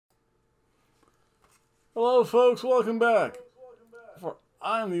Hello, folks. Welcome back. For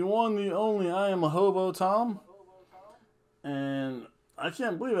I'm the one, the only. I am a Hobo Tom, and I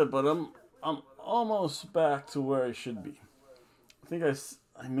can't believe it, but I'm almost back to where I should be. I think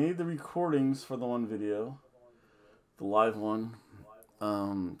I made the recordings for the one video, the live one.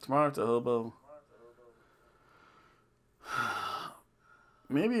 Tomorrow after Hobo.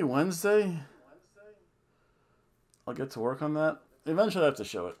 Maybe Wednesday. I'll get to work on that. Eventually, I have to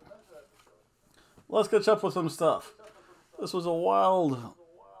show it. Let's catch up with some stuff. This was a wild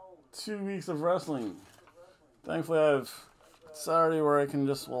 2 weeks of wrestling. Thankfully, I have Saturday where I can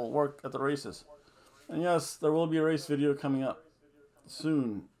just work at the races. And yes, there will be a race video coming up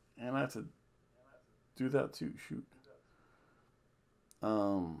soon, and I have to do that too. Shoot.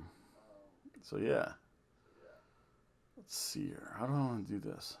 So yeah. Let's see here. How do I want to do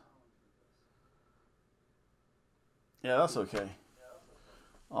this? Yeah, that's okay.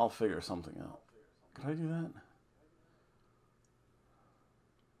 I'll figure something out. Could I do that?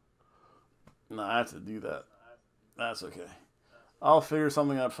 No, I have to do that. That's okay. I'll figure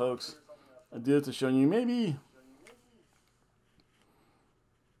something out, folks. I did it to show you. Maybe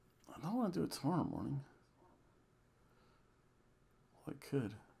I don't want to do it tomorrow morning. Well, I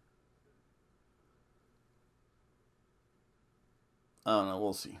could. I don't know.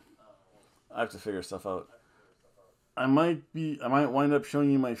 We'll see. I have to figure stuff out. I might wind up showing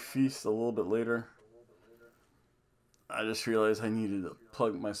you my feast a little bit later. I just realized I needed to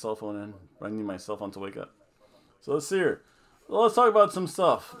plug my cell phone in. I need my cell phone to wake up. So let's see here. Well, let's talk about some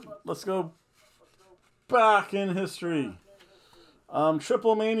stuff. Let's go back in history.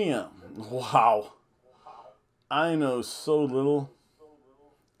 Triple Mania. Wow. I know so little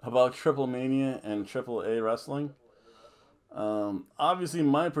about Triple Mania and Triple A wrestling. Obviously,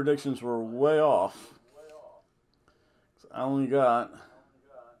 my predictions were way off. I only got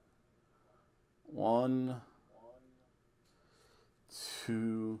 1,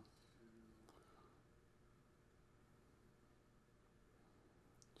 2.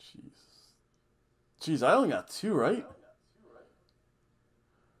 Jeez, I only got 2, right?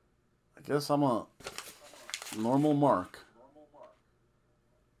 I guess I'm a normal mark.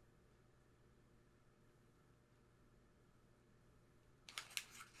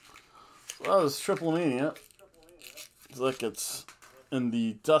 So that was Triple Mania. It's like it's in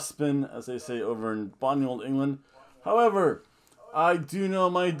the dustbin, as they say over in Bonnie Old England. However, I do know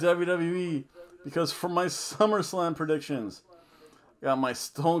my WWE because for my SummerSlam predictions, I got my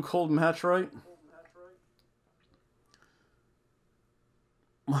Stone Cold match right.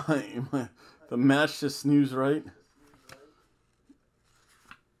 The match to snooze right.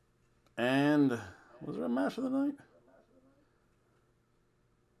 And was there a match of the night?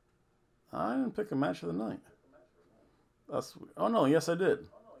 I didn't pick a match of the night. Oh no, yes I did.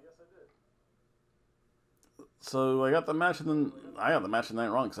 So I got the match of the night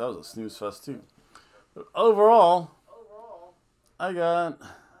wrong because that was a snooze fest too. But overall, I got 2,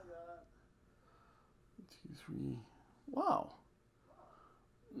 3. Wow,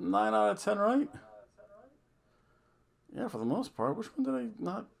 9 out of 10 right. Yeah, for the most part. Which one did I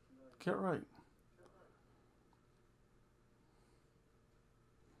not get right?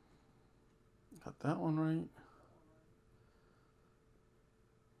 Got that one right.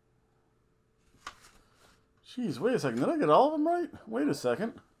 Jeez, wait a second. Did I get all of them right? Wait a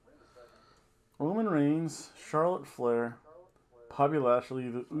second. Roman Reigns, Charlotte Flair, Bobby Lashley,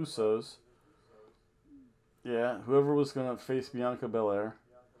 the Usos. Yeah, whoever was going to face Bianca Belair.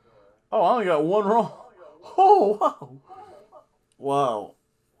 Oh, I only got 1 wrong. Oh, wow. Wow.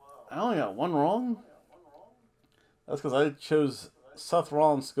 I only got 1 wrong? That's because I chose Seth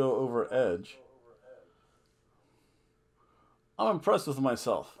Rollins to go over Edge. I'm impressed with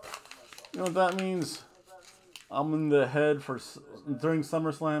myself. You know what that means? I'm in the head during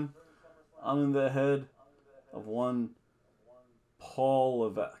SummerSlam. I'm in the head of one Paul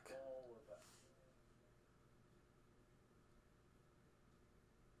Levesque.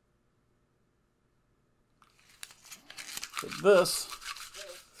 So this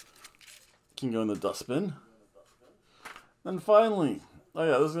can go in the dustbin. Then finally, oh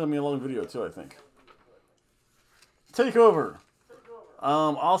yeah, this is gonna be a long video too, I think. Takeover.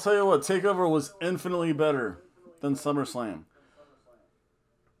 I'll tell you what, Takeover was infinitely better than SummerSlam.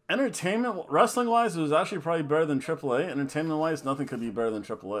 Entertainment, wrestling-wise, it was actually probably better than AAA. Entertainment-wise, nothing could be better than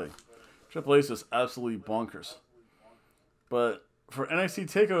AAA. AAA is just absolutely bonkers. But for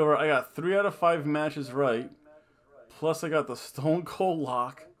NXT TakeOver, I got 3 out of 5 matches right. Plus, I got the Stone Cold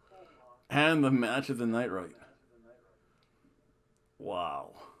Lock and the match of the night right.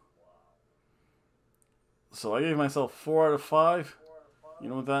 Wow. So I gave myself 4 out of 5. You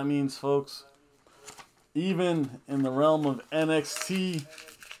know what that means, folks? Even in the realm of NXT,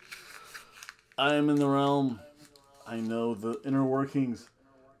 I am in the realm. I know the inner workings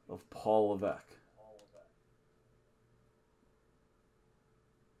of Paul Levesque.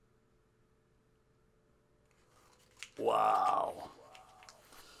 Wow.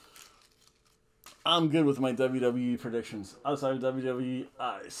 I'm good with my WWE predictions. Outside of WWE,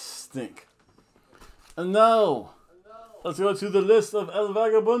 I stink. And now, let's go to the list of El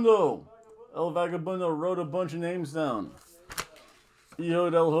Vagabundo. El Vagabundo wrote a bunch of names down. Hijo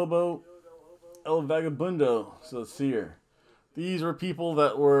del Hobo, El Vagabundo. So let's see here. These were people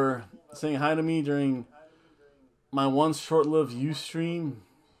that were saying hi to me during my once short-lived Ustream.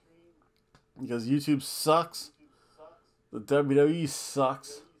 Because YouTube sucks. The WWE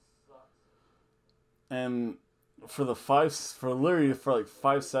sucks. And for literally like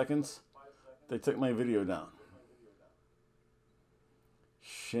 5 seconds, they took my video down.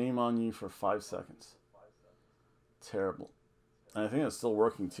 Shame on you for 5 seconds. Terrible. And I think it's still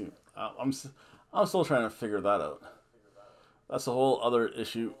working too. I'm still trying to figure that out. That's a whole other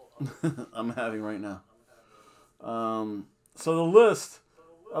issue I'm having right now. So the list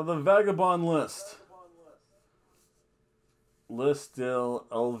of the Vagabond list. List del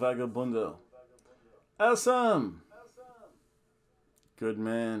El Vagabundo. SM. Good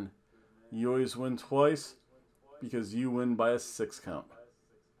man. You always win twice because you win by a 6 count.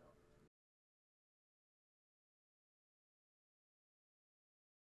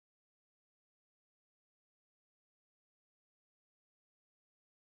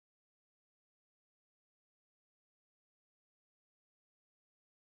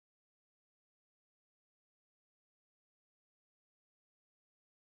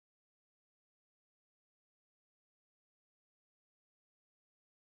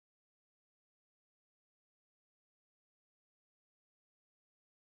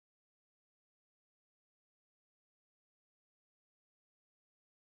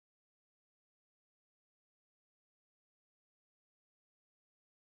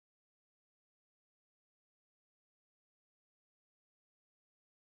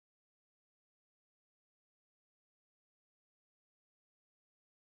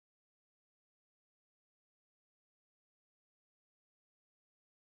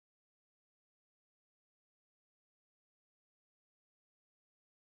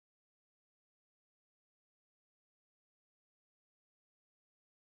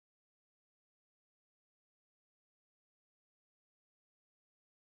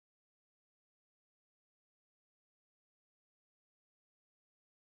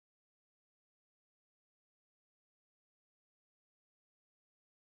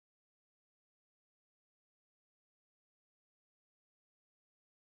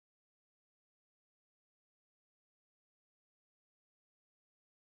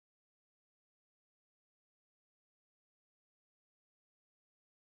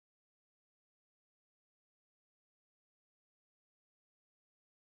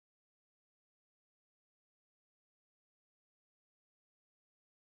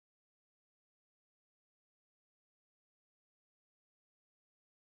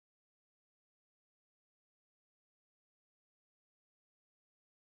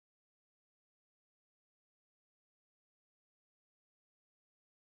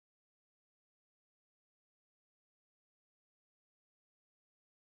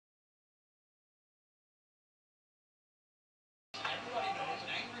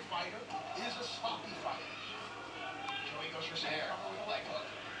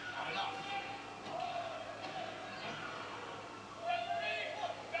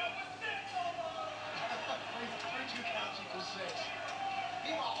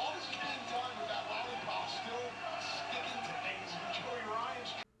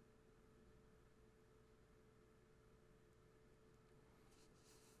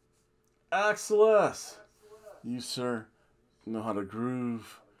 Axel S. You, sir, know how to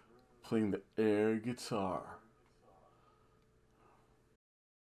groove playing the air guitar.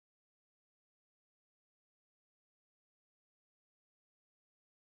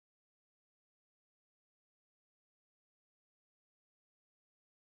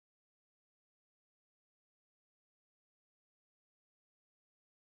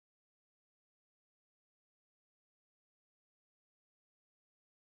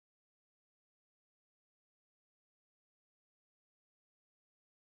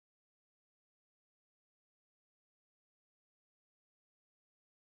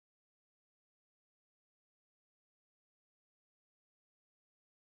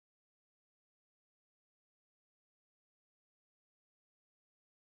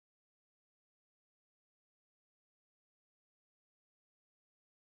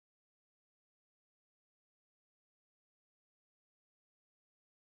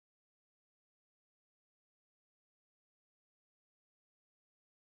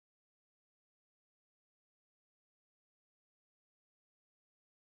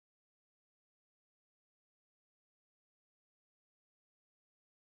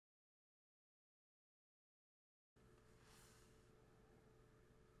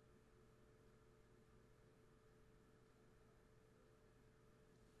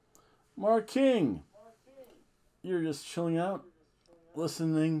 Mark King, you're just chilling out,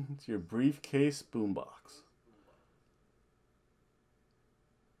 listening to your briefcase boombox.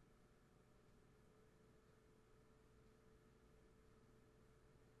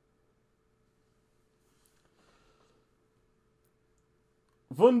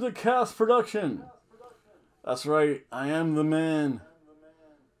 Wundercast production. That's right, I am the man.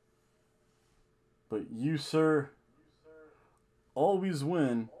 But you, sir, always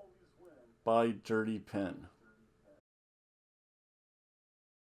win by dirty pen.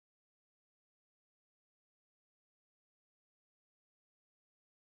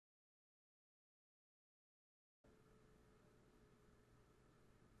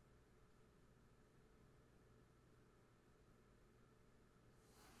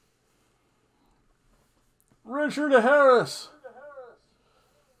 Richard Harris.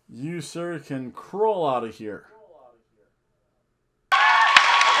 You, sir, can crawl out of here.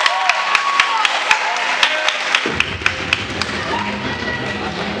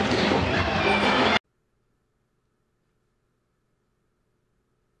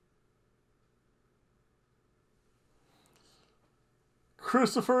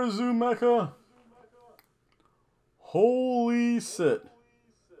 Christopher Zumeka. Holy shit.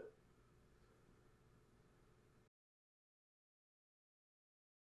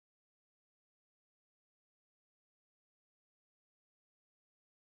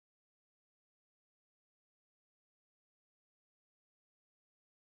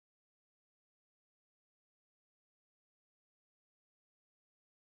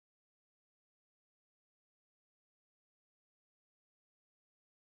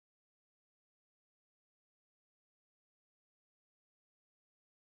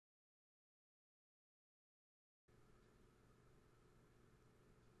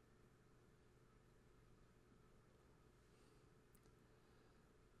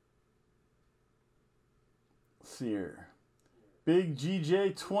 Let's see here. Big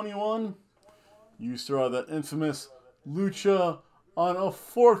GJ 21. You saw that infamous lucha on a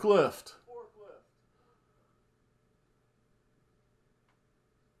forklift.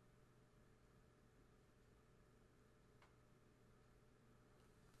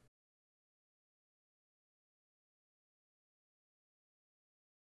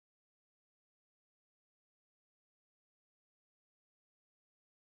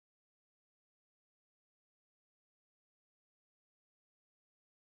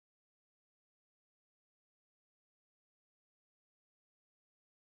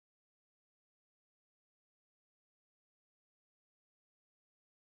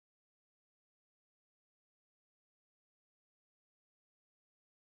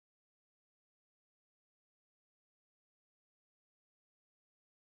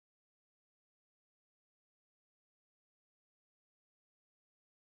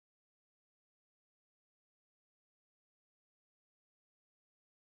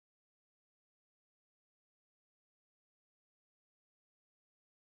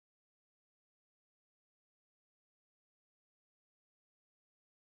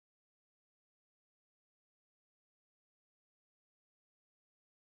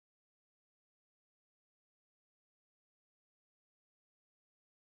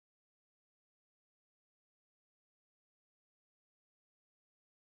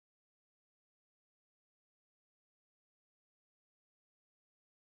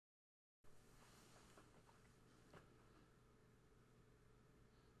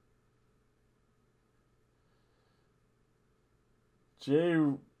 Jay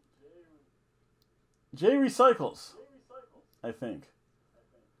Recycles, I think.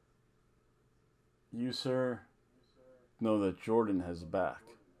 You, sir, know that Jordan has back.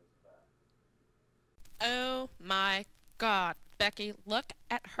 Oh my God, Becky, look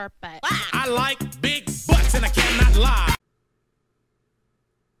at her butt. I like big butts and I cannot lie.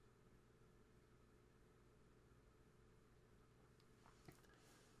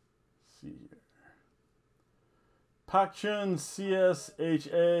 See here. Pakchun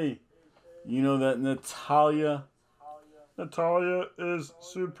CSHA. You know that Natalia is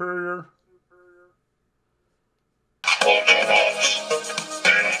superior.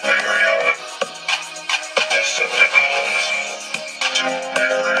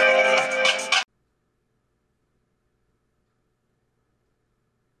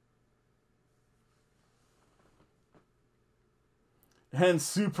 And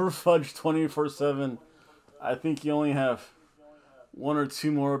Super Fudge 24/7. I think you only have one or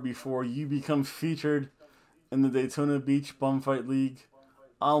two more before you become featured in the Daytona Beach Bumfight League.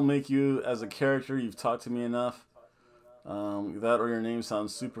 I'll make you as a character. You've talked to me enough. That or your name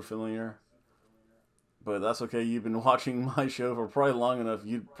sounds super familiar. But that's okay. You've been watching my show for probably long enough.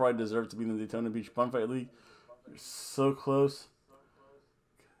 You probably deserve to be in the Daytona Beach Bunfight League. You're so close.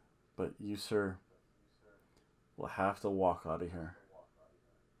 But you, sir, will have to walk out of here.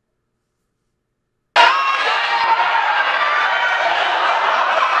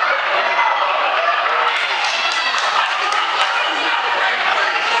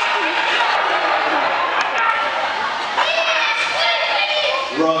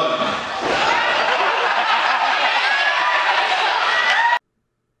 Run.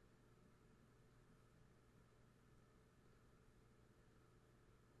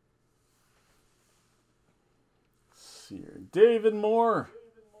 See here. David Moore.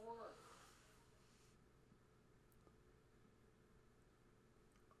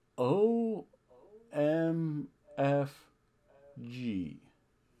 OMFG.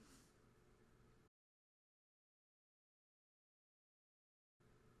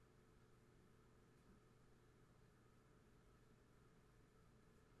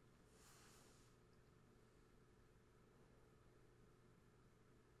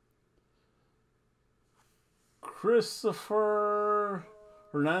 Christopher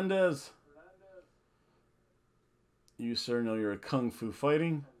Hernandez. You, sir, know you're a kung fu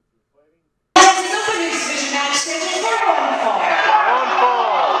fighting.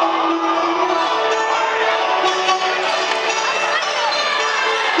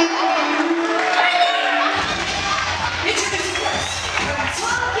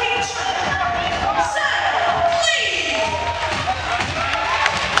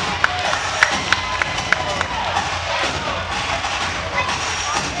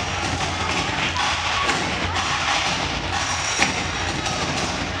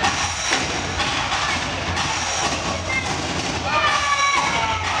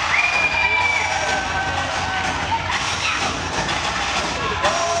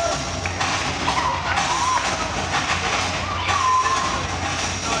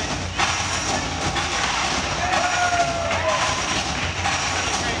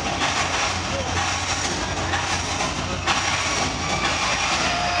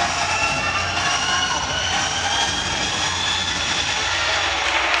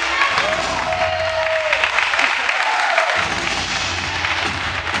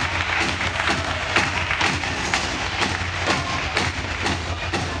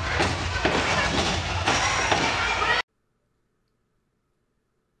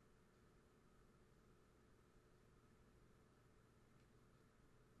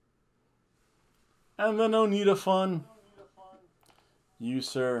 And the Onita fun. You,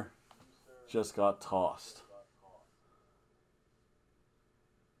 sir, just got tossed.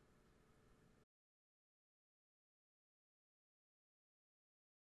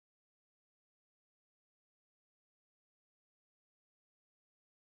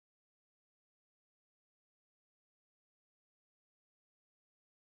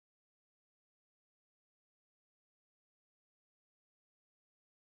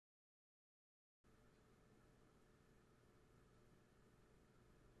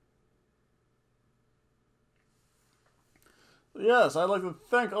 Yes, I'd like to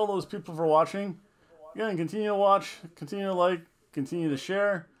thank all those people for watching. Again, continue to watch, continue to like, continue to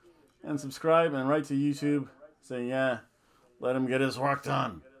share, and subscribe, and write to YouTube saying, yeah, let him get his work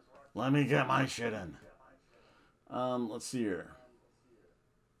done. Let me get my shit in. Let's see here.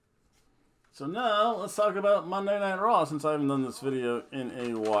 So now, let's talk about Monday Night Raw, since I haven't done this video in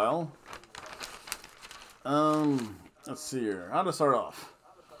a while. Let's see here. How to start off.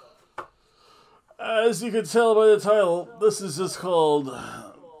 As you can tell by the title, this is just called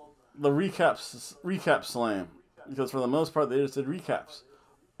the recap slam. Because for the most part, they just did recaps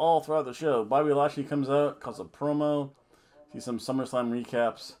all throughout the show. Bobby Lashley comes out, calls a promo, sees some SummerSlam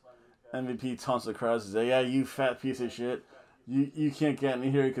recaps. MVP taunts the crowd, says, yeah, you fat piece of shit. You can't get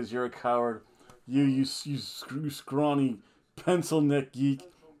in here because you're a coward. You scrawny pencil neck geek.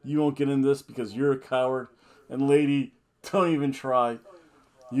 You won't get in this because you're a coward. And lady, don't even try.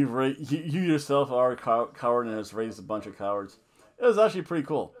 You yourself are a coward and has raised a bunch of cowards. It was actually pretty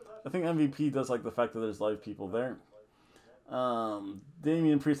cool. I think MVP does like the fact that there's live people there.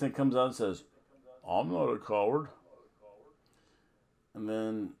 Damian Priest then comes out and says, I'm not a coward. And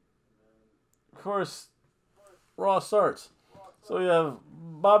then, of course, Raw starts. So we have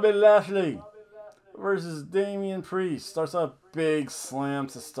Bobby Lashley versus Damian Priest. Starts off big slam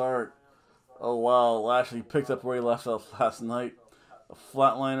to start. Oh wow, Lashley picked up where he left off last night. A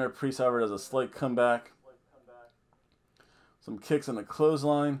flatliner. Priest, however, does a slight comeback. Some kicks and a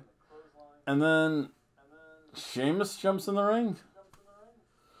clothesline. And then Sheamus jumps in the ring.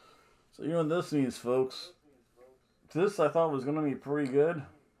 So you know what this means, folks. This I thought was going to be pretty good.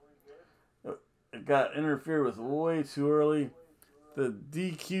 It got interfered with way too early. The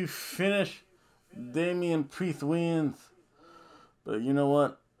DQ finish. Damian Priest wins. But you know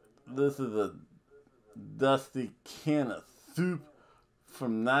what? This is a dusty can of soup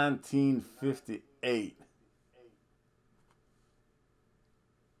from 1958.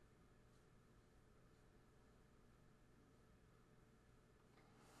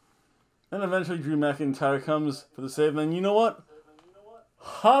 And eventually Drew McIntyre comes for the save. And then you know what?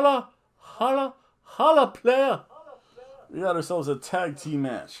 Holla, holla, holla, player. We got ourselves a tag team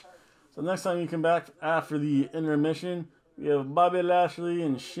match. So next time you come back after the intermission, we have Bobby Lashley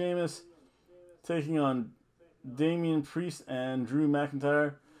and Sheamus taking on Damian Priest and Drew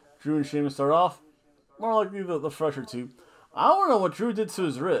McIntyre. Drew and Sheamus start off. More likely the fresher two. I don't know what Drew did to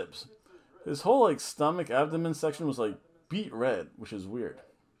his ribs. His whole like stomach, abdomen section was like beet red, which is weird.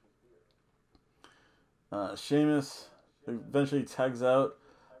 Sheamus eventually tags out.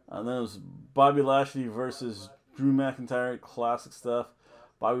 And then it was Bobby Lashley versus Drew McIntyre. Classic stuff.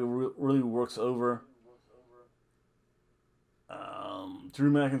 Bobby really works over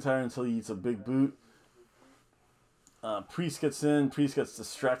Drew McIntyre until he eats a big boot. Priest gets in. Priest gets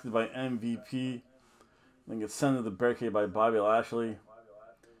distracted by MVP. Then gets sent to the barricade by Bobby Lashley.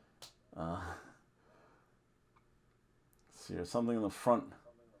 Let's see, there's something in the front.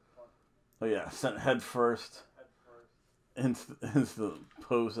 Oh yeah, sent head first into the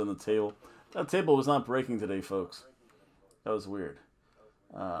post and the table. That table was not breaking today, folks. That was weird.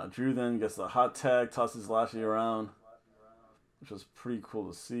 Drew then gets the hot tag, tosses Lashley around, which was pretty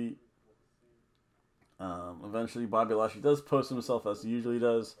cool to see. Eventually, Bobby Lashley does post himself as he usually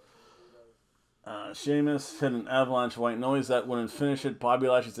does. Sheamus hit an avalanche white noise that wouldn't finish it. Bobby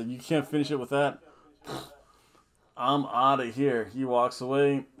Lashley said, "You can't finish it with that. I'm out of here." He walks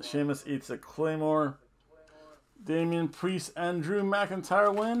away. Sheamus eats a claymore. Damian Priest and Drew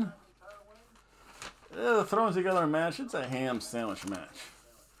McIntyre win. Yeah, they're throwing together a match. It's a ham sandwich match.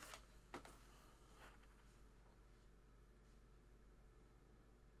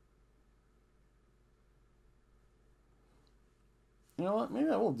 You know what? Maybe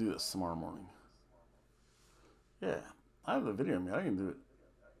I will do this tomorrow morning. Yeah, I have the video of me. I can do it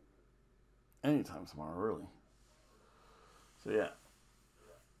anytime tomorrow, really. So yeah,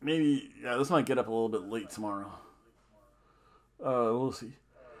 maybe this might get up a little bit late tomorrow. We'll see.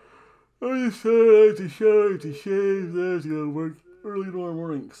 I just said to shave. That's gonna work early tomorrow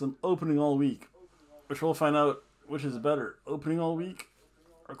morning because I'm opening all week, which we'll find out which is better: opening all week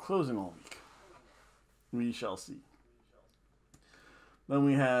or closing all week. We shall see. Then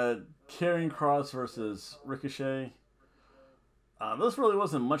we had Karrion Kross versus Ricochet. This really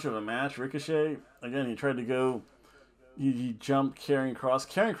wasn't much of a match. Ricochet, again, he tried to go. He jumped Karrion Kross.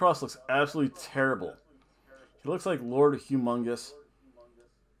 Karrion Kross looks absolutely terrible. He looks like Lord Humongous.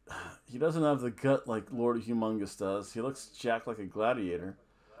 He doesn't have the gut like Lord Humongous does. He looks jacked like a gladiator.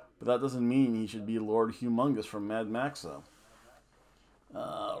 But that doesn't mean he should be Lord Humongous from Mad Max, though.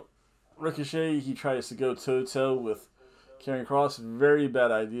 Ricochet, he tries to go toe-to-toe with Karrion Kross. Very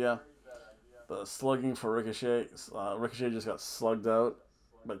bad idea. The slugging for Ricochet. Ricochet just got slugged out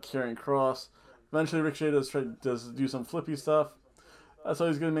by Karrion Kross. Eventually, Ricochet does do some flippy stuff. That's how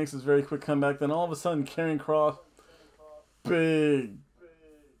he's going to make this very quick comeback. Then all of a sudden, Karrion Kross, big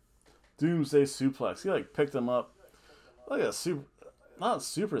doomsday suplex. He like picked him up like a not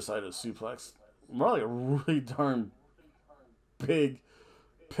supersided suplex, more like a really darn big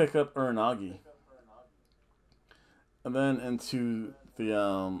pickup Uranagi. And then into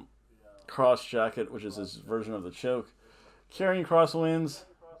the cross jacket, which is his version of the choke. Karrion Kross wins.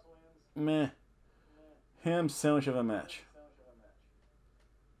 Meh. Ham sandwich of a match.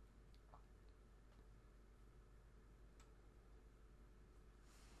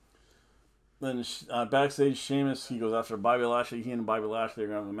 Then backstage, Sheamus, he goes after Bobby Lashley. He and Bobby Lashley are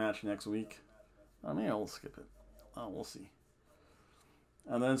going to have a match next week. I mean, we'll skip it. We'll see.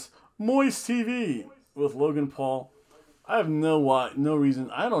 And then it's Moist TV with Logan Paul. I have no reason.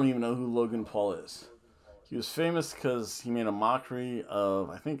 I don't even know who Logan Paul is. He was famous because he made a mockery of,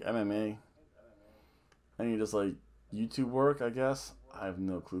 I think, MMA. And he does, like, YouTube work, I guess. I have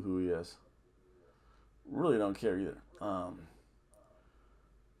no clue who he is. Really don't care either.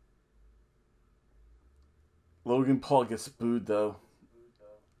 Logan Paul gets booed, though.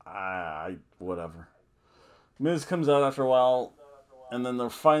 Whatever. Miz comes out after a while, and then we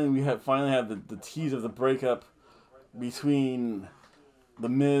finally have the tease of the breakup between the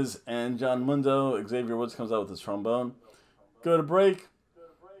Miz and John Mundo. Xavier Woods comes out with his trombone. Go to break,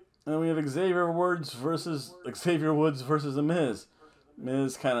 and then we have Xavier Woods versus the Miz.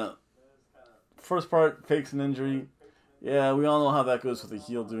 Miz kind of first part fakes an injury. Yeah, we all know how that goes with a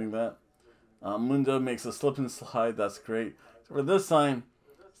heel doing that. Mundo makes a slip and slide. That's great. So for this time,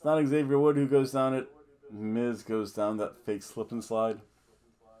 it's not Xavier Wood who goes down it. Miz goes down that fake slip and slide.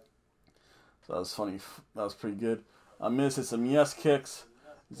 So that was funny. That was pretty good. Miz hit some yes kicks.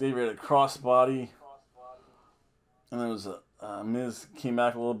 Xavier had a crossbody. And there was Miz came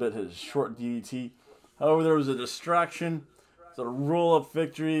back a little bit, hit a short DDT. However, there was a distraction. It's a roll-up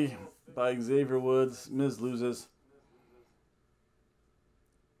victory by Xavier Woods. Miz loses.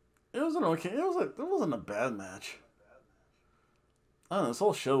 It was an okay. It wasn't a bad match. I don't know. This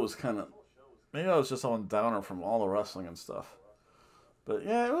whole show was kind of, maybe I was just on downer from all the wrestling and stuff. But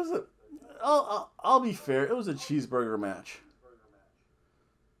yeah, it was a. I'll be fair. It was a cheeseburger match.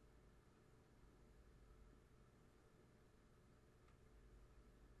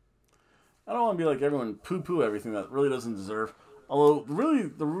 I don't want to be like everyone poo-poo everything that really doesn't deserve. Although, really,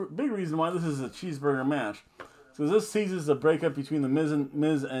 the big reason why this is a cheeseburger match is because this teases a breakup between the Miz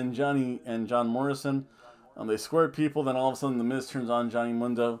and John Morrison. They squirt people, then all of a sudden the Miz turns on Johnny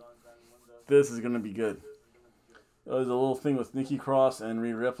Mundo. This is going to be good. There was a little thing with Nikki Cross and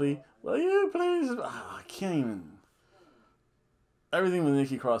Rhea Ripley. Will you please? Oh, I can't even. Everything with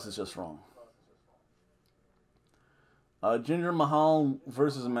Nikki Cross is just wrong. Jinder Mahal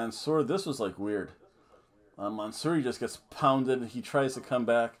versus Mansoor. This was like weird. Mansoor just gets pounded. He tries to come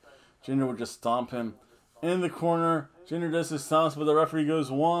back. Jinder would just stomp him. In the corner, Jinder does his stomps, but the referee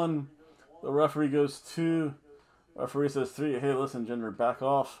goes 1. The referee goes 2. The referee says 3. Hey, listen, Jinder, back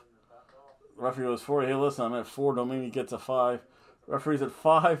off. The referee goes 4. Hey, listen, I'm at 4. Don't make me get to 5. The referee's at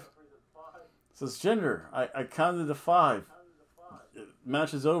 5. Says, Jinder, I counted to 5.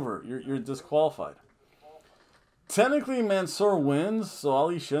 Match is over. You're disqualified. Technically, Mansoor wins, so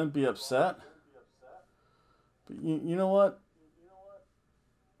Ali shouldn't be upset. But you know what?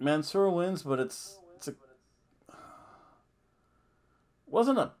 Mansoor wins, but it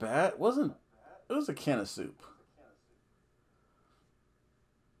was a can of soup.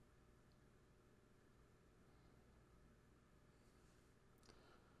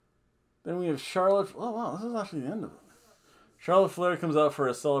 Then we have Charlotte. Oh wow, this is actually the end of it. Charlotte Flair comes out for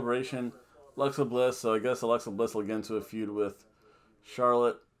a celebration. Alexa Bliss, so I guess Alexa Bliss will get into a feud with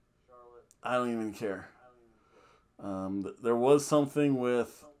Charlotte. I don't even care. There was something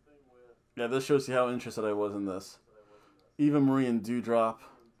with... Yeah, this shows you how interested I was in this. Eva Marie and Doudrop.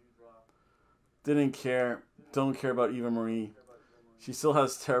 Didn't care. Don't care about Eva Marie. She still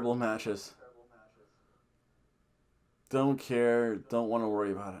has terrible matches. Don't care. Don't want to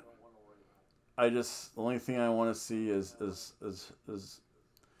worry about it. The only thing I want to see is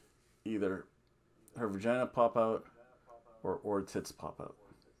either her vagina pop out or tits pop out.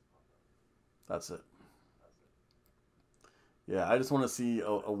 That's it. Yeah, I just want to see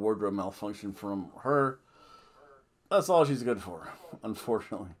a wardrobe malfunction from her. That's all she's good for,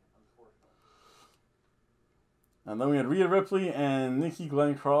 unfortunately. And then we had Rhea Ripley and Nikki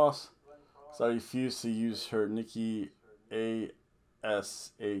Glenn Cross. So I refuse to use her Nikki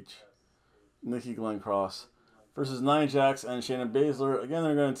A-S-H. Nikki Glenn Cross versus Nia Jax and Shayna Baszler. Again,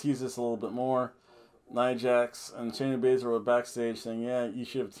 they're going to tease this a little bit more. Nia Jax and Shayna Baszler were backstage saying, yeah, you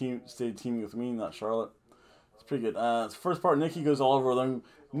should have stayed teaming with me, not Charlotte. It's pretty good. First part, Nikki goes all over them.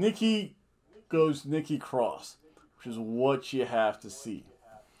 Nikki goes Nikki Cross, which is what you have to see.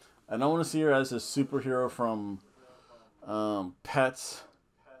 I don't want to see her as a superhero from Pets.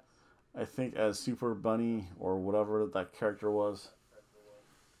 I think as Super Bunny or whatever that character was.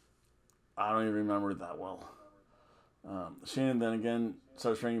 I don't even remember it that well. Shannon then again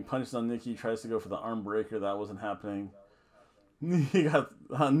starts raining punches on Nikki, tries to go for the arm breaker. That wasn't happening. Nikki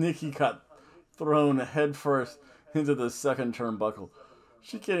got thrown head first into the second turnbuckle.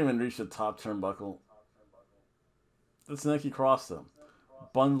 She can't even reach the top turnbuckle. That's Nikki Cross though.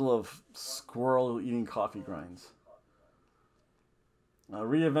 Bundle of squirrel eating coffee grinds.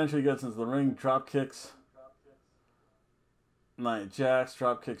 Rhea eventually gets into the ring, drop kicks. Nia Jax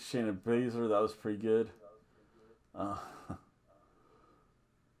drop kicks Shayna Baszler. That was pretty good.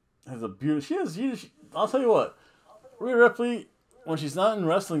 Has a beautiful. I'll tell you what. Rhea Ripley, when she's not in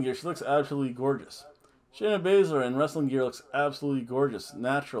wrestling gear, she looks absolutely gorgeous. Shayna Baszler in wrestling gear looks absolutely gorgeous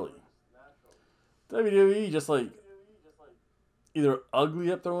naturally. WWE just like either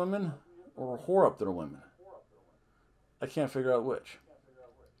ugly up their women or whore up their women. I can't figure out which.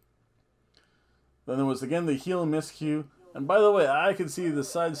 Then there was again the heel miscue. And by the way, I could see the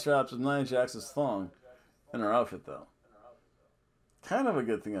side straps of Nia Jax's thong in her outfit though. Kind of a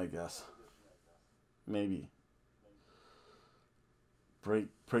good thing, I guess. Maybe. Break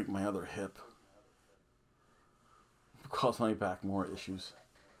my other hip. Cause my back more issues.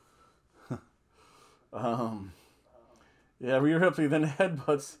 Yeah, Rhea Ripley then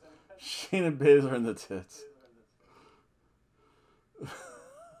headbutts Shayna Baszler in the tits.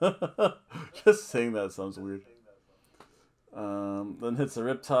 Just saying that sounds weird. Then hits the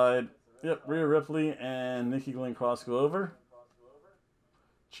Riptide. Yep, Rhea Ripley and Nikki Glenn Cross go over.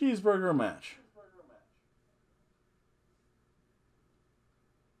 Cheeseburger match.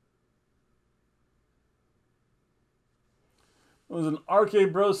 It was an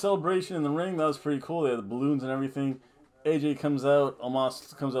RK Bro celebration in the ring. That was pretty cool. They had the balloons and everything. AJ comes out.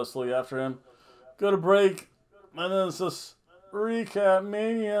 Omos comes out slowly after him. Go to break. And then it's just Recap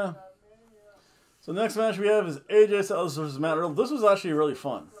Mania. So next match we have is AJ Styles versus Matt Riddle. This was actually really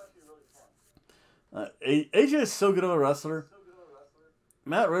fun. AJ is so good of a wrestler.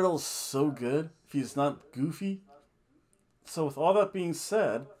 Matt Riddle is so good if he's not goofy. So with all that being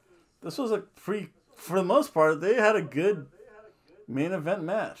said, this was a for the most part, they had a good main event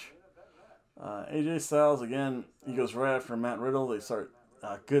match. AJ Styles, again, he goes right after Matt Riddle. They start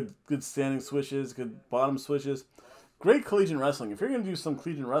good standing switches, good bottom switches. Great collegiate wrestling. If you're going to do some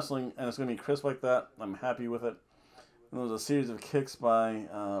collegiate wrestling and it's going to be crisp like that, I'm happy with it. And there was a series of kicks by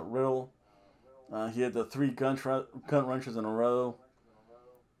Riddle. He had the 3 gun wrenches in a row.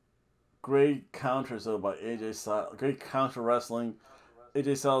 Great counters, though, by AJ Styles. Great counter wrestling.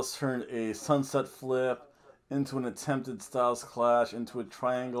 AJ Styles turned a sunset flip into an attempted Styles Clash, into a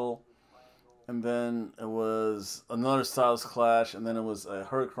triangle. And then it was another Styles Clash, and then it was a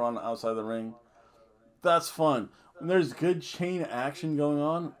Hurricane outside the ring. That's fun. When there's good chain action going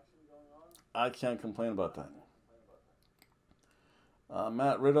on, I can't complain about that.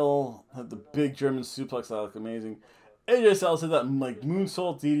 Matt Riddle had the big German suplex that looked amazing. AJ Styles did that like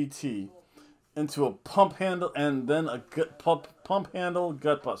moonsault DDT into a pump handle and then a pump handle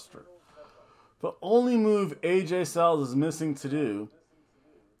gutbuster. The only move AJ Styles is missing to do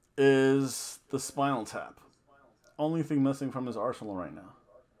is the spinal tap. Only thing missing from his arsenal right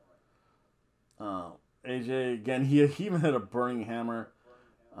now. AJ, again, he even hit a burning hammer.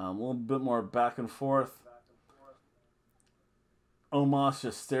 A little bit more back and forth. Omos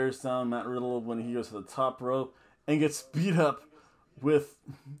just stares down Matt Riddle when he goes to the top rope and gets beat up with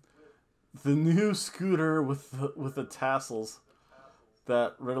the new scooter with the tassels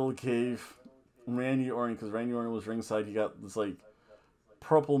that Riddle gave Randy Orton, because Randy Orton was ringside. He got this like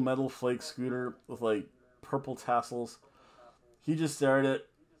purple metal flake scooter with like purple tassels. He just stared at it,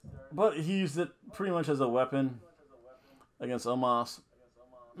 but he used it pretty much as a weapon against Omos.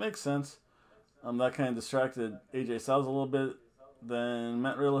 Makes sense. That kind of distracted AJ Styles a little bit. Then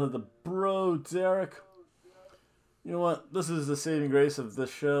Matt Riddle hit the Bro Derek. You know what? This is the saving grace of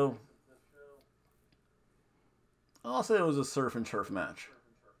this show. I'll say it was a surf and turf match.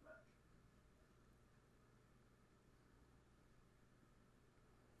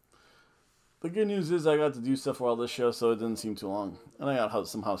 The good news is I got to do stuff while this show, so it didn't seem too long. And I got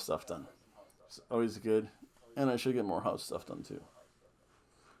some house stuff done. It's always good. And I should get more house stuff done too.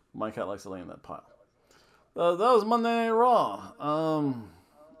 My cat likes to lay in that pile. That was Monday Night Raw.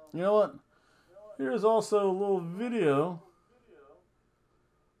 You know what? Here's also a little video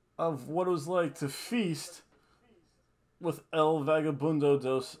of what it was like to feast with El Vagabundo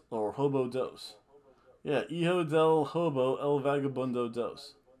Dos, or Hobo Dos. Yeah, Hijo del Hobo El Vagabundo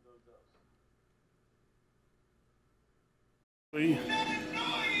Dos.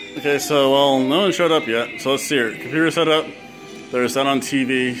 Okay, so, well, no one showed up yet, so let's see here. Computer set up, there's that on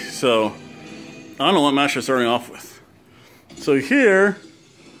TV, so I don't know what match they're starting off with. So here,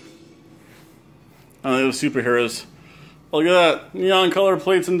 it was superheroes. Oh, look at that, neon color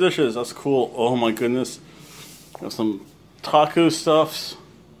plates and dishes, that's cool. Oh my goodness. Got some taco stuffs.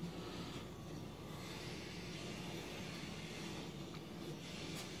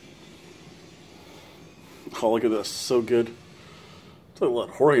 Oh, look at this, so good. I'll let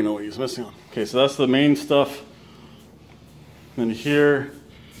Jorge know what he's missing on. Okay, so that's the main stuff. And here,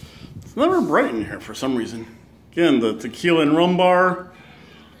 it's never bright in here for some reason. Again, the tequila and rum bar.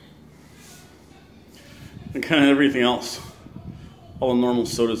 And kind of everything else. All the normal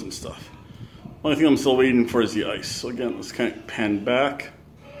sodas and stuff. Only thing I'm still waiting for is the ice. So again, let's kind of pan back.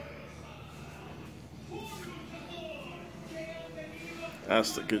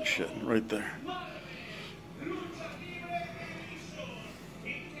 That's the good shit right there.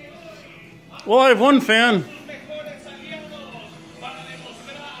 Well, I have one fan.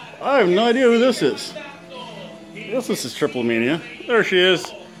 I have no idea who this is. I guess this is Triple Mania. There she is.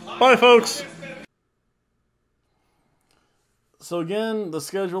 Bye, folks. So again, the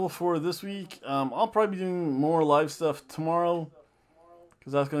schedule for this week. I'll probably be doing more live stuff tomorrow,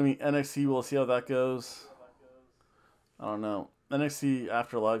 because that's going to be NXT. We'll see how that goes. I don't know. NXT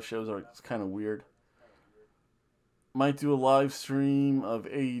after live shows are kind of weird. Might do a live stream of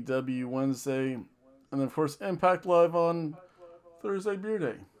AEW Wednesday. And then, of course, Impact Live on Thursday, Beer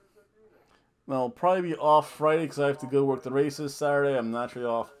Day. Now, I'll probably be off Friday because I have to go work the races. Saturday, I'm naturally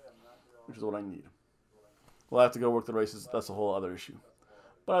off, which is what I need. Well, I have to go work the races. That's a whole other issue.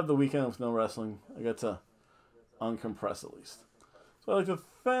 But I have the weekend with no wrestling. I get to uncompress at least. So I'd like to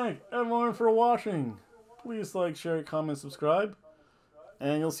thank everyone for watching. Please like, share, comment, subscribe.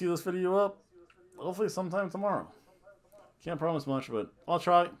 And you'll see this video up hopefully sometime tomorrow. Can't promise much, but I'll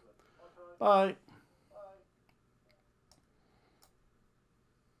try. Bye.